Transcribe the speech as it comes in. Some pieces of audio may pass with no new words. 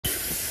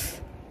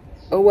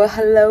Oh well,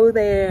 hello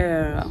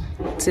there.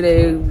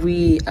 Today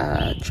we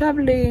are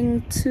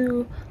traveling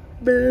to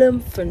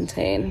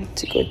Bloemfontein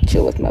to go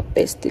chill with my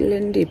bestie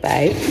Lindy,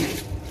 babe.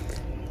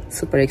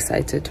 Super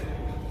excited.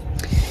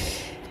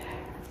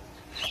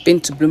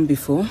 Been to Bloem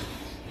before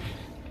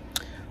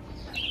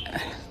a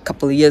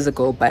couple of years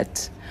ago,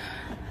 but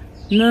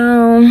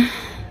now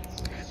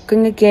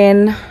going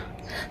again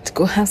to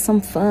go have some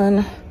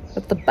fun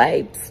with the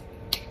babes.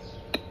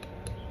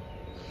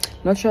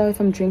 Not sure if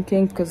I'm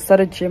drinking because I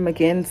started gym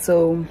again,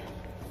 so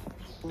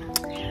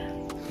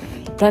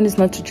the plan is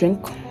not to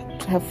drink,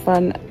 to have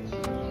fun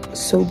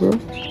sober,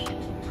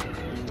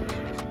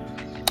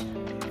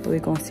 but we're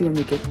gonna see when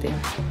we get there.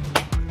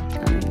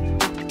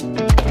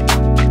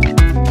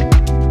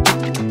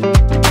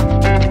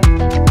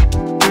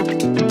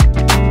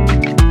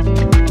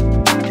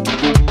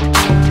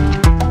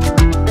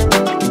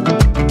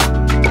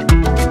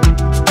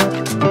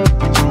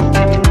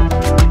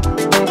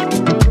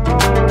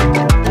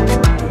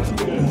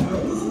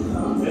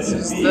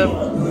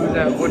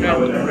 The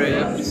wooden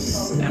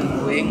ribs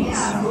and wings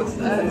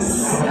with a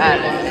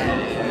salad.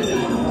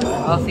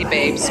 Healthy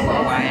babes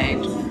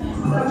worldwide.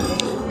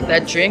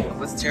 That drink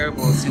was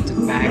terrible, sent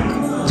it back.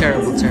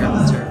 Terrible,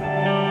 terrible, terrible.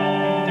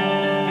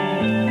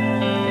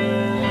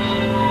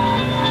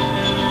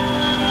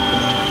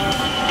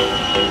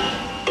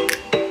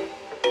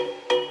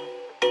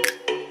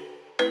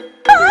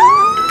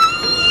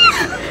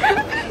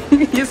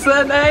 You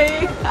so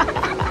nice.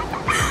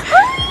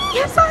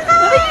 You're so nice.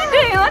 What are you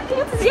doing? What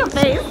is your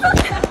face?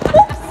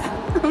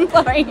 I'm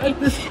sorry. Not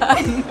this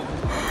time.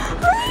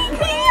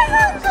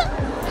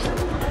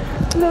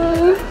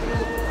 No.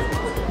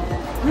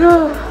 No.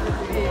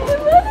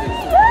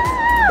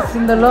 It's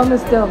in the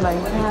longest day of my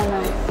entire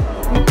life.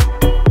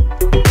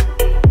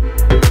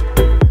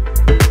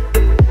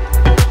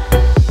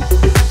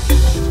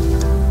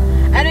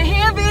 And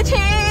here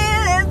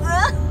bitches.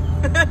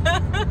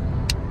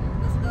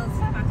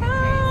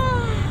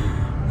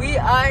 We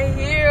are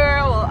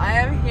here. Well, I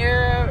am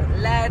here,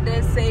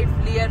 landed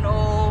safely and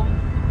all.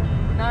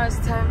 Now it's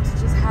time to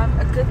just have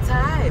a good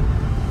time.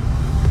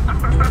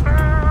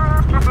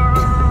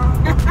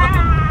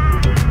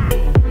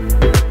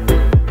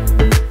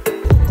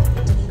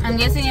 I'm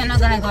guessing you're not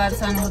gonna go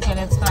outside. Okay,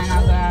 that's fine.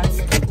 I'll go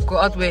out. Go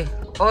out where?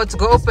 Oh, to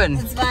go open.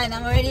 It's fine.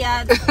 I'm already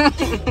out.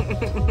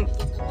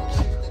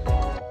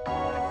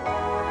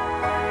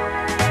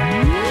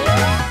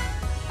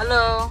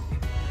 Hello.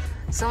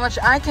 So much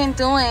I can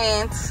do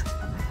it.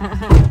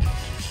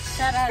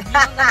 Shut up. You're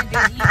not gonna do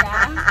it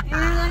either.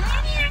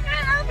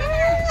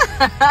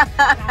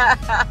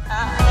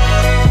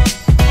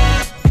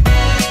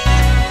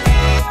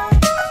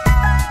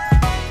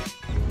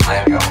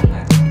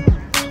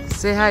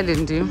 Say hi,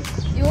 Lindy.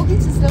 You're walking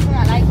too slow for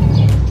my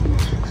liking.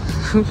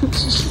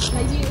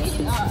 Like you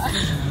really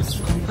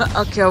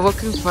are. Okay, I'm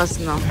walking fast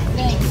now.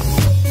 Thanks.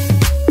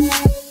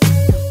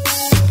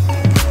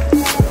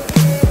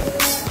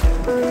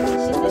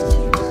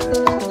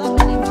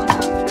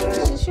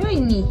 She's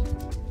showing me.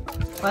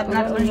 But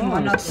not only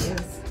mono is.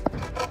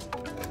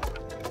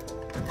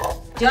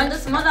 Do you want the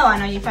smaller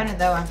one or you find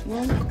that one?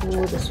 Yeah,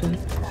 cool, this one.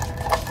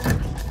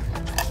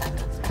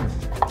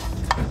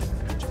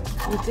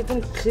 It's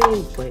even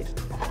clean, boy.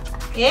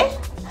 Yeah?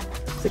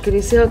 So can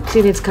you see how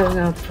clean it's coming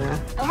out, bro?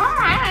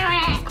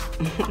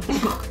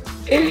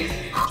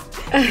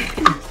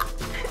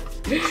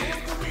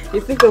 You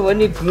think I want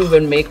to groove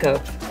and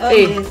makeup? Oh,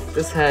 hey, yes.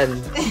 this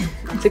hand.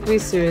 Take me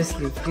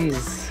seriously,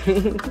 please.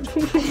 That's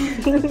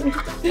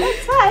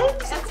fine.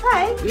 That's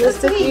fine.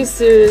 Just take me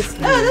seriously.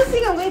 No, I don't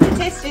think I'm going to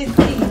test you and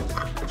see.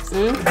 I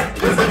don't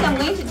think I'm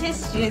going to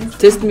test you and see.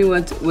 Test me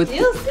what? With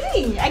You'll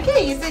see. I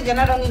get you said you're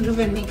not only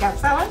grooving makeup,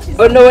 so I want you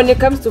to oh no, when it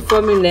comes to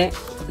forming there,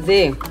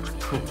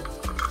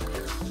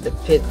 the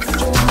pits.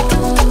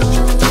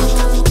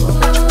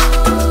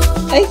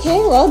 Okay,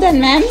 well done,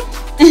 ma'am.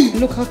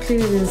 Look how clean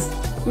it is.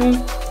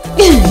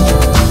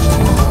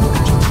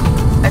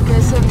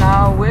 Okay, so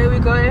now where are we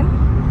going?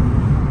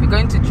 We're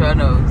going to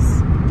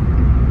Jono's.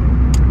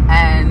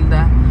 And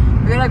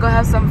we're gonna go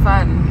have some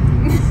fun.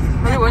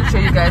 Maybe I won't show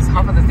you guys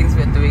half of the things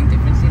we're doing,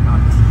 definitely not.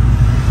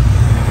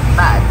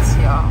 But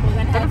yeah,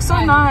 that looks so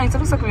nice. That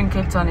looks like we're in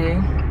Cape Town, eh?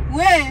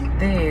 Where?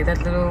 There,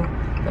 that little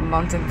the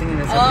mountain thing in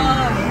the Oh.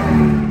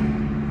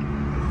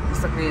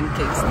 looks like we're in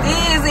Cape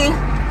Easy.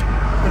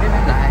 Good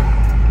evening, guys.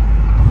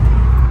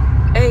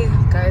 Hey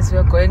guys, we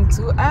are going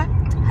to a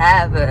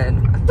tavern.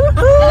 No,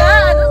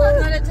 this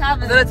one's not a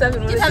tavern. Not a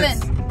tavern. What is tavern. it?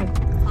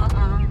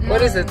 No,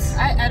 What is it?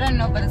 I don't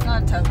know, but it's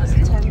not a tavern. It's a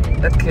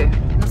tavern. Okay.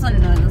 This one,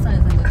 no, this one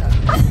isn't a tavern.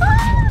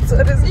 So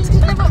what is it?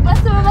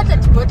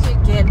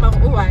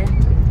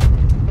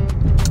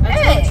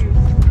 Hey!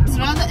 His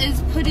brother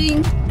is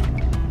putting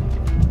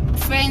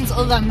friends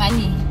over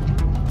money.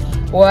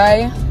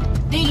 Why?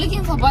 They're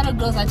looking for bottle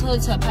girls. I told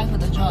her to apply for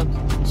the job.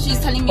 She's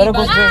telling me What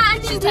about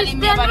about she's telling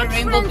me about a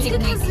rainbow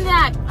picnic.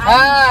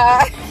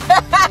 Ah.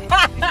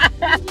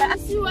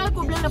 See why I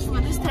go blend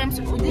for this time.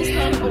 So this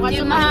time,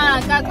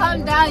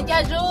 Calm down, I'm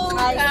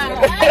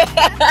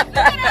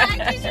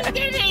just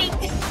kidding.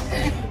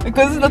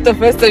 Because it's not the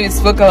first time you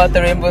spoke about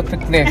the rainbow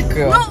picnic.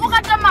 No,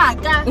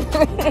 ukatamata.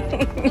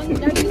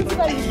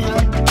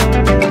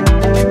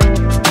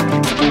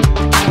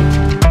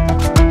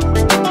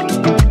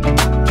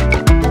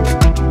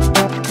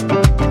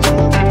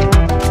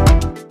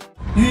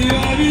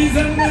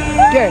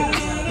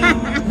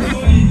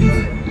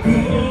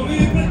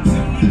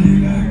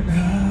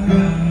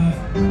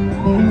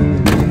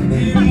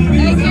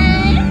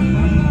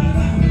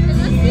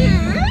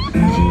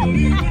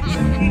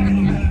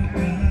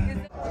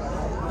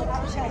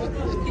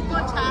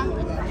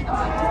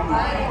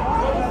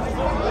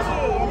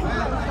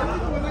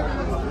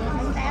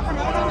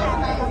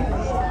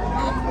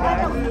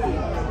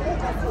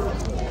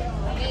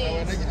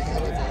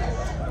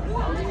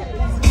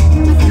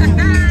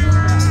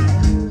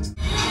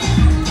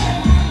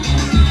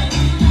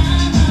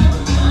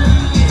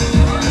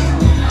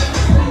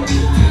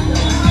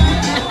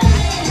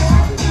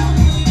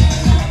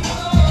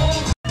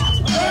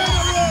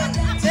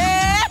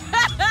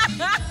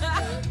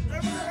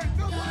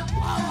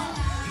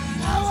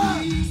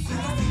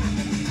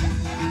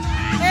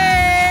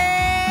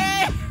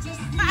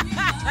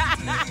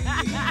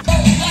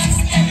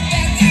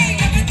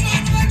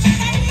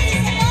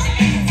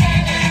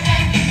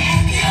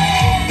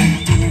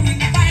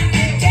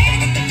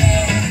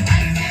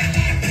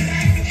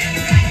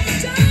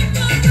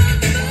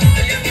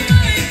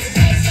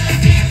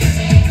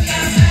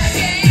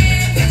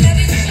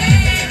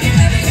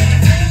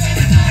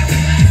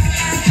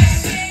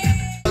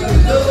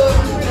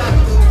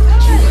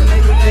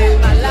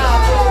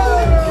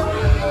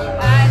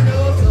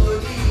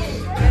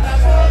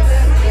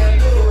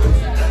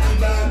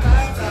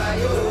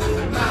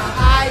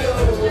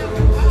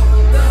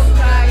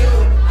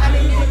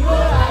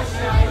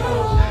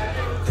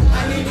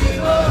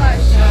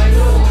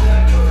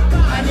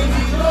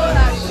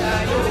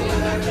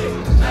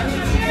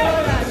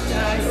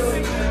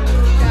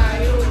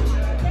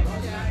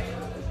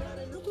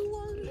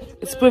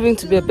 It's proving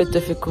to be a bit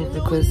difficult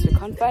because we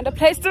can't find a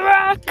place to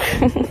work.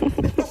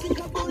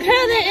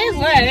 Girl, there is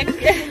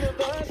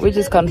work. We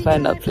just can't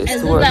find a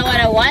place to work. This is not what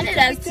I wanted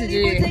us to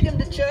do.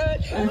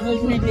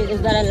 Unfortunately,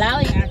 it's not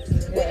allowing us to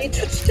do it.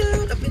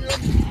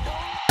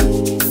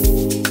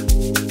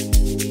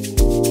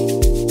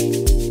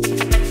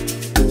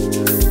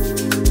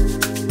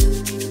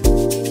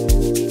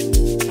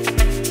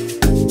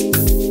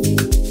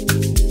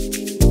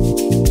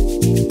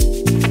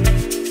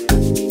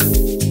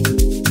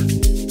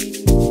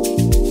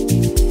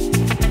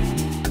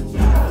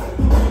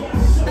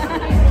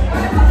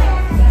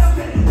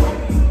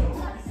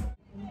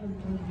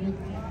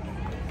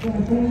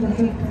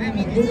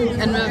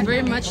 And we're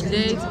very much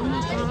late. Oh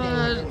my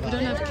god, we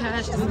don't have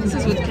cash. This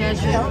is with cash.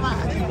 I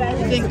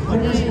think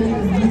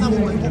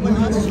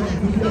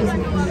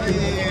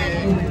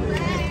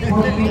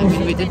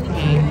we did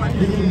pay.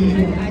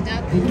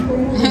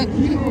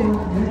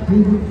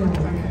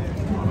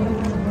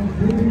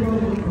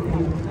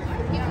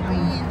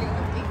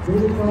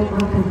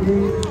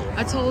 I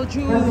told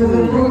you.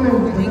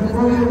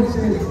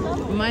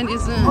 Mine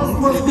isn't.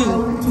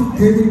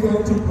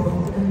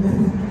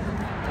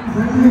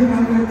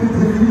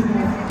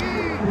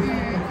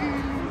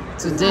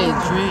 Today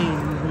it rained.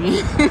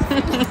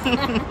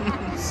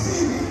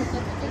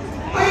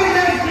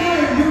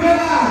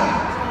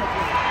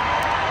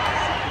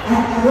 I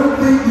don't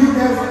think you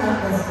guys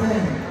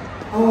understand.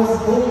 I was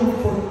home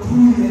for 2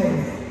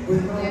 years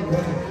without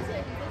rain.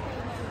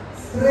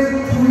 Straight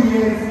 2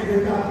 years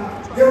without.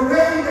 The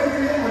rain that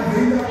we have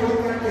available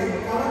that day,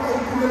 I want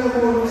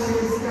to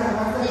see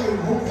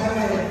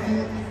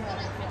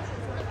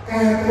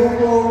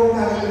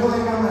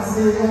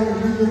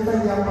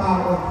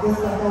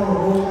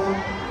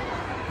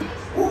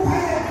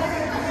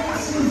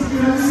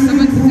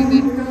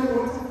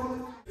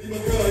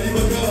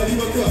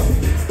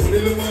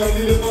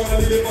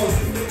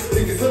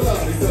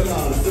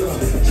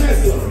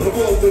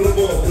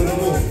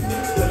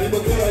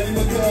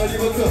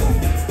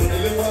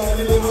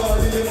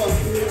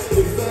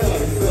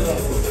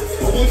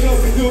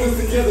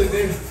together,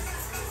 then.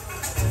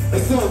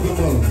 Let's talk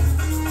about it.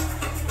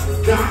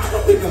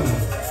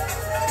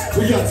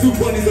 We got 2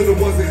 bunnies and the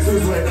 1s and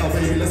 2s right now,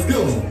 baby. Let's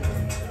go.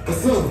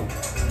 What's up?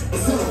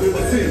 What's up with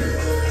my team?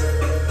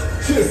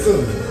 Cheers, sir.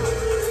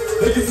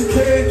 Niggas, so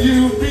can you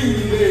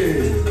beat it?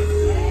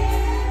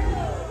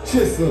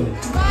 Cheers, sir.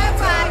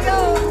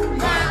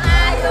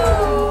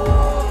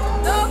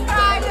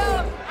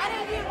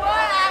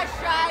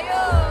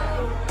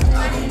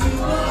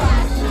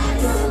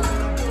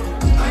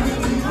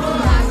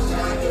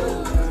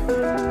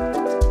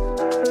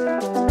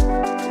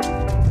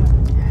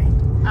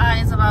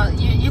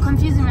 You're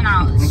confusing me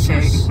now.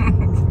 Okay.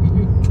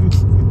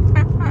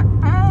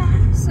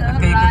 So,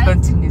 okay, you can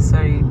continue,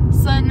 sorry.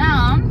 So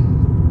now,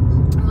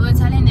 we were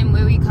telling them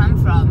where we come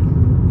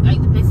from.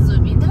 Like the places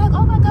we've been. They're like,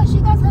 oh my gosh,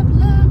 you guys have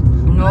lived.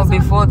 No,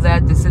 before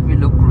that, they said we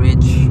look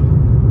rich.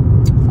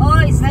 Oh,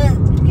 is that?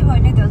 Give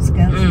me those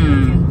girls.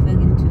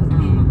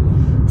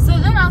 So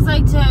then I was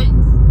like to,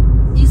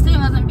 you stay in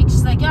Mozambique?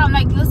 She's like, yeah. I'm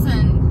like,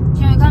 listen,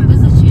 can we come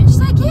visit you? And she's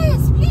like,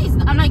 yes, please.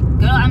 I'm like,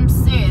 girl, I'm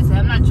serious.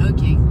 I'm not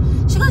joking.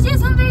 She goes,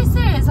 yes, I'm very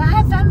serious. I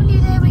have family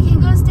there. We can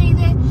go stay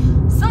there.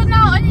 So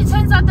now it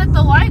turns out that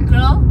the white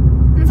girl,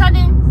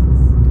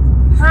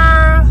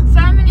 her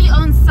family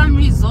owns some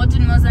resort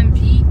in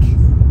Mozambique.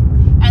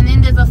 And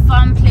then there's a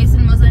farm place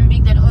in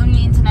Mozambique that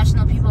only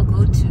international people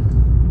go to.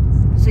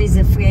 So he's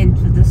a friend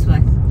for this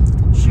one.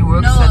 She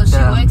works No, at she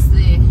works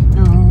there.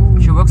 Oh.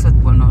 She works at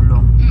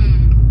Bonolo.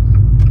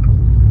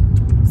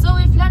 So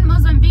we plan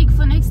Mozambique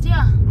for next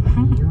year.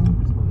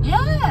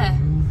 Yeah.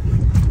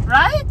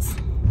 Right?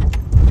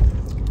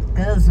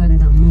 Girls on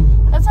the move.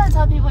 That's why I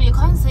tell people you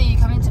can't say you're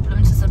coming to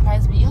Bloem to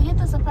surprise me. You'll get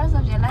the surprise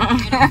of your life.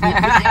 If you don't feel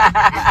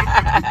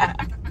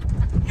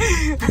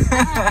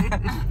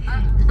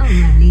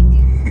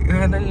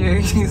Oh my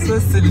lady. You're so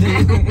silly.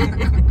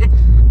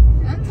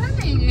 I'm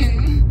telling you.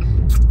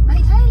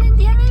 Like, hi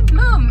Lindy, I'm in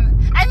Bloem.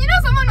 And you know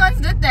someone once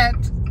did that.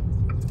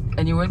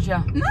 And you went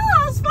here? No,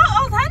 I was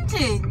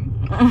hunting.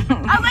 I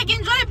was like,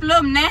 enjoy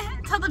Bloem, ne?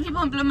 Tell the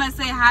people in Bloem I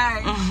say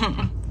hi.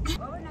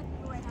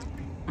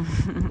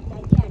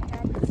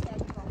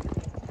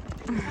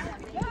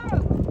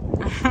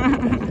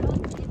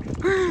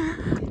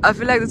 I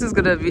feel like this is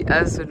gonna be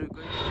us when we go.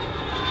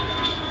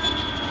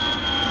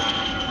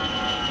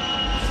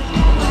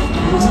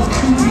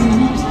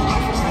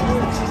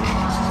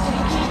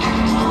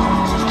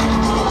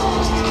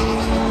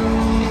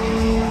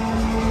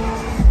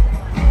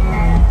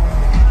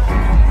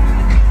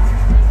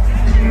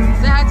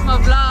 Say hi to my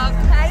vlog.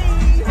 Hi.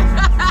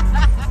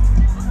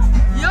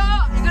 Yo,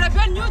 you're gonna be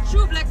on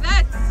YouTube like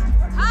that.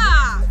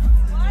 Ha!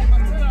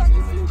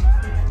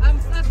 I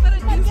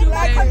started YouTube.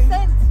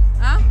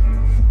 Huh?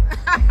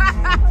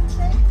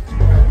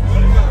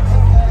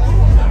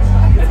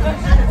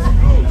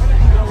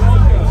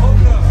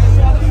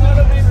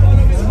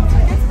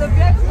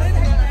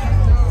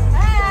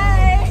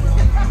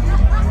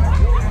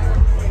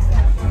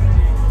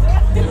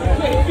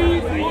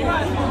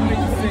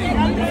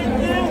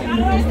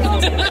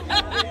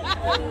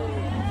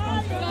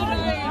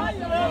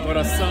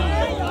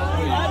 Coração.